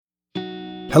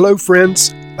Hello,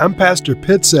 friends. I'm Pastor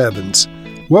Pitts Evans.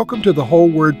 Welcome to the Whole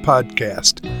Word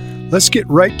Podcast. Let's get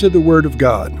right to the Word of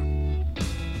God.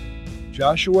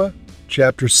 Joshua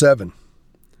chapter 7.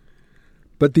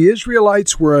 But the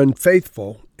Israelites were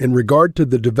unfaithful in regard to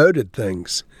the devoted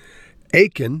things.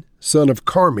 Achan, son of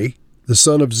Carmi, the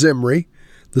son of Zimri,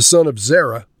 the son of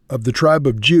Zerah of the tribe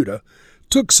of Judah,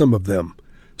 took some of them.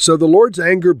 So the Lord's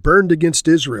anger burned against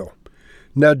Israel.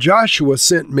 Now Joshua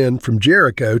sent men from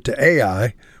Jericho to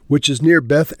Ai, which is near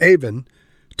Beth-aven,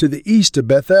 to the east of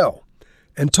Bethel,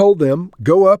 and told them,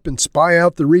 "Go up and spy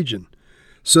out the region."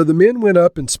 So the men went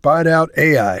up and spied out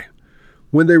Ai.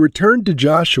 When they returned to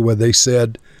Joshua, they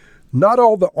said, "Not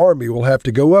all the army will have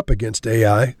to go up against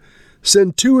Ai.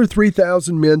 Send 2,000 or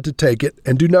 3,000 men to take it,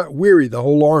 and do not weary the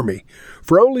whole army,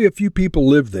 for only a few people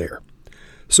live there."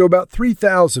 So about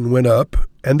 3,000 went up,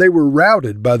 and they were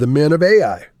routed by the men of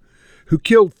Ai, who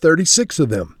killed 36 of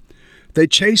them. They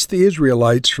chased the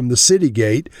Israelites from the city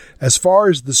gate as far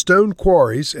as the stone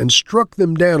quarries and struck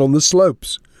them down on the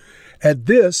slopes. At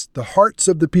this, the hearts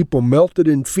of the people melted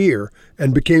in fear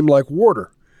and became like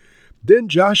water. Then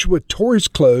Joshua tore his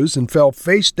clothes and fell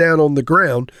face down on the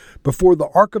ground before the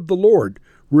ark of the Lord,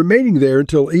 remaining there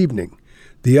until evening.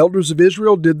 The elders of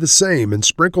Israel did the same and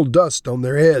sprinkled dust on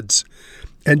their heads.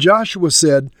 And Joshua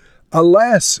said,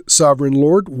 "Alas, sovereign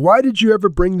Lord, why did you ever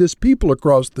bring this people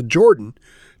across the Jordan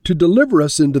to deliver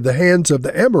us into the hands of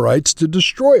the Amorites to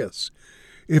destroy us?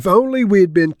 If only we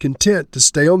had been content to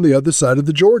stay on the other side of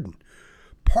the Jordan.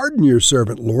 Pardon your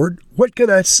servant, Lord. What can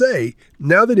I say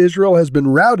now that Israel has been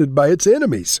routed by its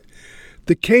enemies?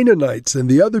 The Canaanites and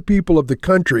the other people of the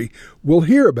country will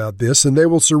hear about this, and they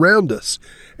will surround us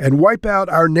and wipe out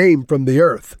our name from the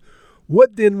earth.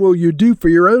 What then will you do for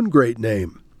your own great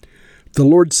name?" The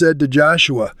Lord said to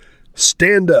Joshua,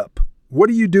 "Stand up. What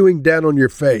are you doing down on your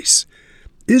face?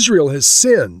 Israel has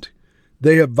sinned.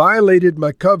 They have violated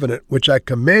my covenant, which I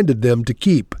commanded them to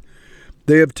keep.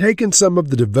 They have taken some of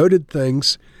the devoted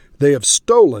things. They have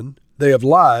stolen. They have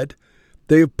lied.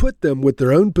 They have put them with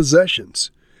their own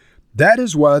possessions. That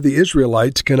is why the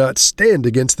Israelites cannot stand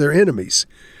against their enemies.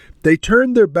 They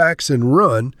turn their backs and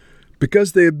run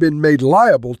because they have been made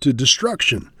liable to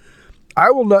destruction. I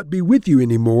will not be with you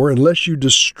anymore unless you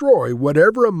destroy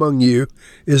whatever among you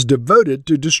is devoted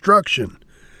to destruction.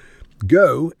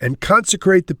 Go and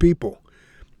consecrate the people.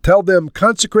 Tell them,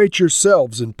 'Consecrate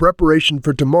yourselves in preparation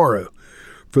for tomorrow.'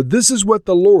 For this is what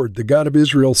the Lord, the God of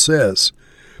Israel, says.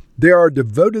 There are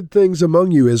devoted things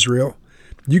among you, Israel.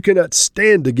 You cannot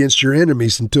stand against your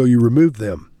enemies until you remove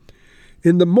them.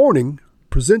 In the morning,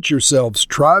 present yourselves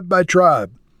tribe by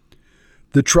tribe.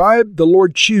 The tribe the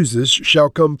Lord chooses shall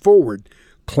come forward,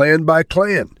 clan by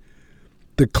clan.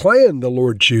 The clan the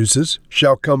Lord chooses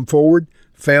shall come forward,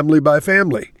 family by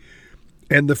family.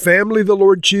 And the family the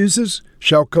Lord chooses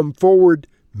shall come forward,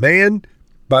 man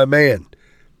by man.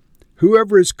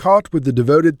 Whoever is caught with the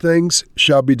devoted things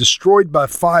shall be destroyed by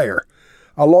fire,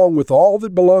 along with all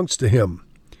that belongs to him.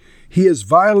 He has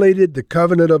violated the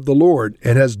covenant of the Lord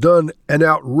and has done an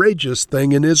outrageous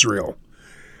thing in Israel."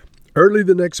 Early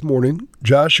the next morning,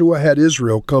 Joshua had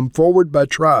Israel come forward by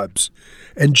tribes,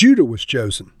 and Judah was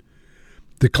chosen.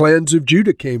 The clans of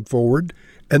Judah came forward,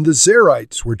 and the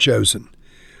Zerites were chosen.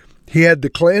 He had the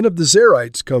clan of the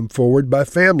Zerites come forward by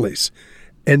families,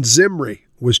 and Zimri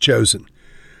was chosen.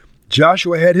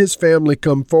 Joshua had his family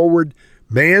come forward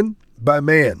man by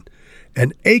man,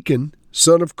 and Achan,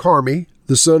 son of Carmi,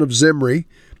 the son of Zimri,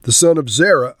 the son of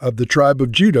Zerah of the tribe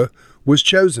of Judah, was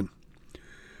chosen.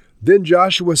 Then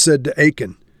Joshua said to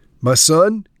Achan, "My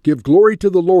son, give glory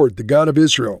to the Lord, the God of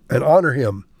Israel, and honor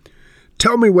him.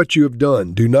 Tell me what you have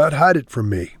done. Do not hide it from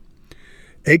me."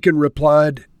 Achan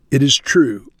replied, "It is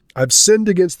true. I've sinned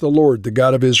against the Lord, the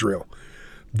God of Israel.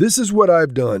 This is what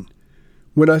I've done.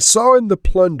 When I saw in the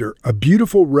plunder a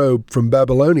beautiful robe from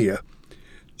Babylonia,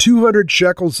 200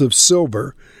 shekels of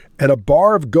silver, and a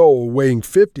bar of gold weighing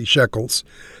 50 shekels,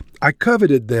 I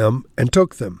coveted them and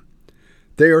took them.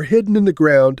 They are hidden in the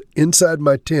ground inside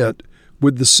my tent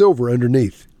with the silver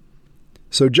underneath."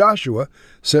 So Joshua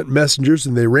sent messengers,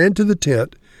 and they ran to the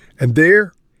tent, and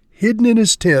there, hidden in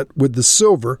his tent with the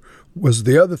silver, was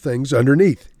the other things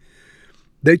underneath.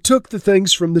 They took the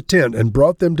things from the tent and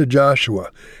brought them to Joshua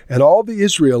and all the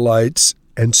Israelites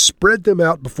and spread them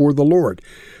out before the Lord.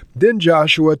 Then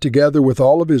Joshua, together with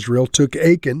all of Israel, took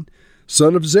Achan,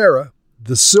 son of Zerah,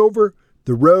 the silver,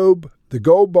 the robe, the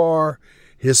gold bar,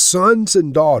 his sons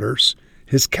and daughters,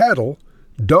 his cattle,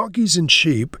 donkeys and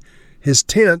sheep, his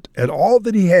tent, and all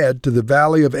that he had to the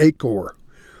valley of Achor.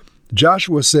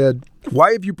 Joshua said,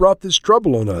 "Why have you brought this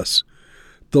trouble on us?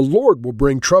 The Lord will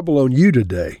bring trouble on you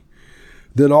today."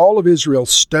 Then all of Israel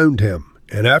stoned him,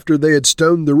 and after they had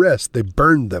stoned the rest, they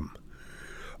burned them.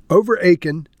 Over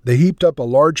Achan they heaped up a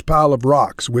large pile of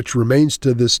rocks, which remains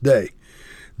to this day.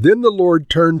 Then the Lord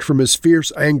turned from his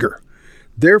fierce anger.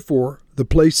 Therefore, the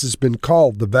place has been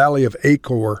called the Valley of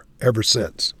Achor ever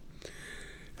since.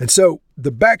 And so,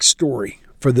 the backstory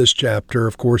for this chapter,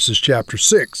 of course, is chapter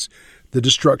 6, the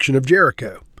destruction of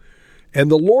Jericho.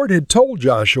 And the Lord had told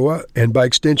Joshua, and by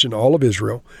extension all of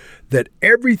Israel, that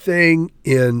everything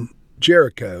in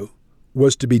Jericho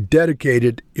was to be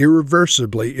dedicated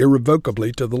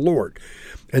irrevocably to the Lord.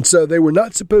 And so they were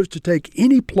not supposed to take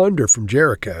any plunder from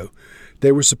Jericho.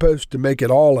 They were supposed to make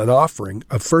it all an offering,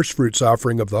 a first fruits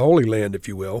offering of the Holy Land, if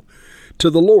you will, to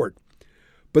the Lord.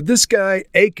 But this guy,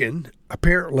 Achan,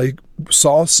 apparently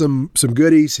saw some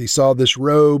goodies. He saw this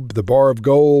robe, the bar of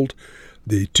gold,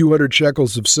 the 200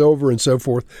 shekels of silver, and so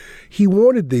forth. He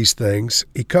wanted these things.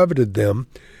 He coveted them,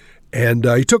 and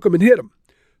he took them and hid them.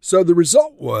 So the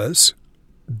result was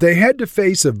they had to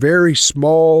face a very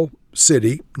small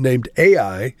city named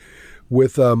Ai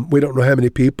with, we don't know how many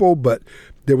people, but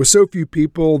there were so few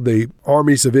people, the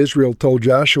armies of Israel told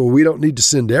Joshua, we don't need to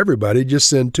send everybody, just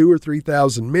send 2,000 or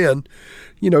 3,000 men.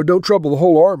 Don't trouble the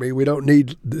whole army. We don't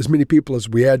need as many people as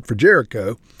we had for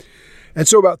Jericho. And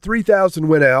so about 3,000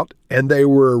 went out, and they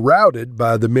were routed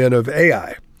by the men of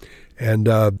Ai. And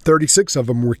 36 of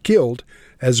them were killed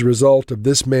as a result of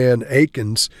this man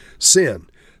Achan's sin.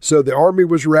 So the army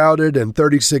was routed, and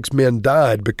 36 men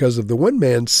died because of the one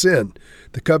man's sin,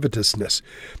 the covetousness.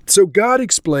 So God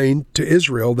explained to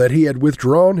Israel that he had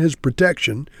withdrawn his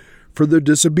protection for their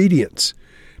disobedience.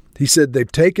 He said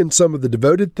they've taken some of the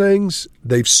devoted things,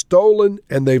 they've stolen,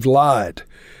 and they've lied.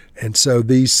 And so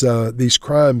these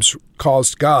crimes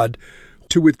caused God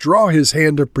to withdraw his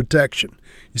hand of protection.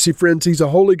 You see, friends, he's a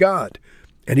holy God,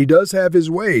 and he does have his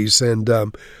ways, and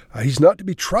he's not to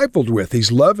be trifled with.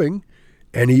 He's loving,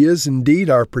 and he is indeed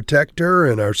our protector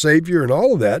and our Savior and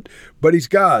all of that, but he's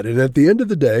God. And at the end of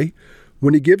the day,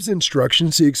 when he gives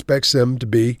instructions, he expects them to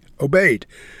be obeyed.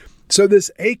 So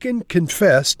this Achan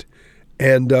confessed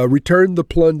and returned the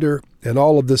plunder, and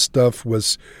all of this stuff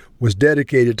was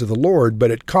dedicated to the Lord, but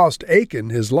it cost Achan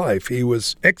his life. He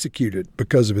was executed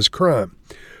because of his crime.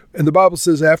 And the Bible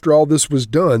says after all this was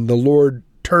done, the Lord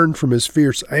turned from his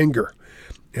fierce anger.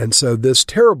 And so this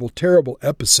terrible, terrible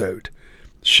episode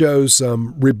shows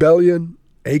rebellion.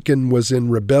 Achan was in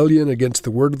rebellion against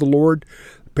the word of the Lord.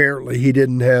 Apparently he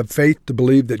didn't have faith to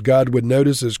believe that God would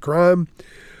notice his crime,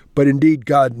 but indeed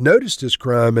God noticed his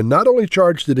crime and not only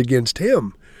charged it against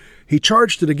him, he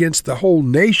charged it against the whole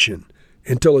nation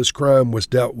until his crime was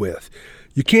dealt with.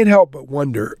 You can't help but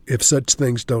wonder if such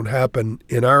things don't happen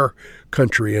in our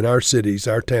country, in our cities,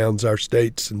 our towns, our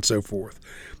states, and so forth.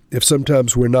 If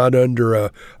sometimes we're not under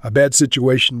a bad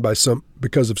situation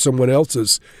because of someone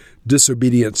else's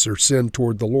disobedience or sin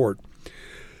toward the Lord.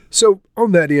 So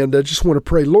on that end, I just want to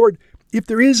pray, Lord, if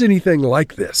there is anything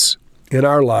like this in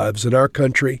our lives, in our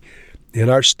country, in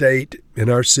our state, in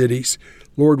our cities,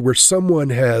 Lord, where someone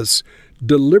has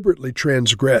deliberately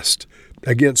transgressed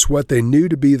against what they knew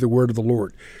to be the word of the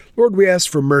Lord, Lord, we ask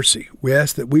for mercy. We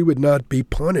ask that we would not be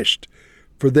punished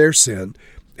for their sin.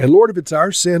 And Lord, if it's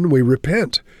our sin, we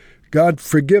repent. God,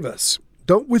 forgive us.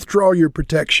 Don't withdraw your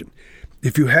protection.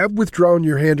 If you have withdrawn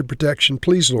your hand of protection,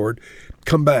 please, Lord,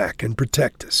 come back and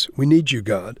protect us. We need you,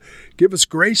 God. Give us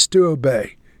grace to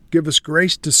obey. Give us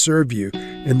grace to serve you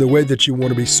in the way that you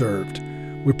want to be served.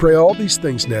 We pray all these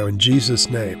things now in Jesus'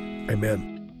 name. Amen.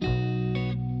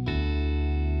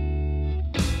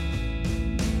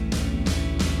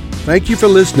 Thank you for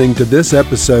listening to this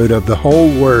episode of The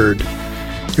Whole Word.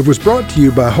 It was brought to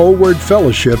you by Whole Word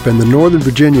Fellowship and the Northern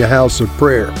Virginia House of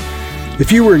Prayer.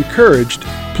 If you were encouraged,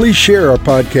 please share our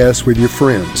podcast with your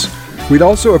friends. We'd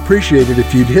also appreciate it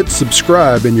if you'd hit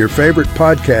subscribe in your favorite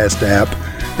podcast app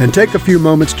and take a few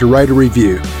moments to write a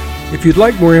review. If you'd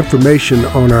like more information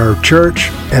on our church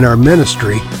and our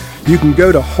ministry, you can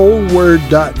go to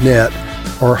wholeword.net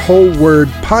or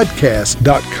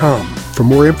wholewordpodcast.com for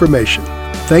more information.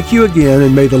 Thank you again,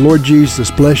 and may the Lord Jesus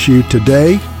bless you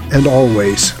today and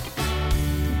always.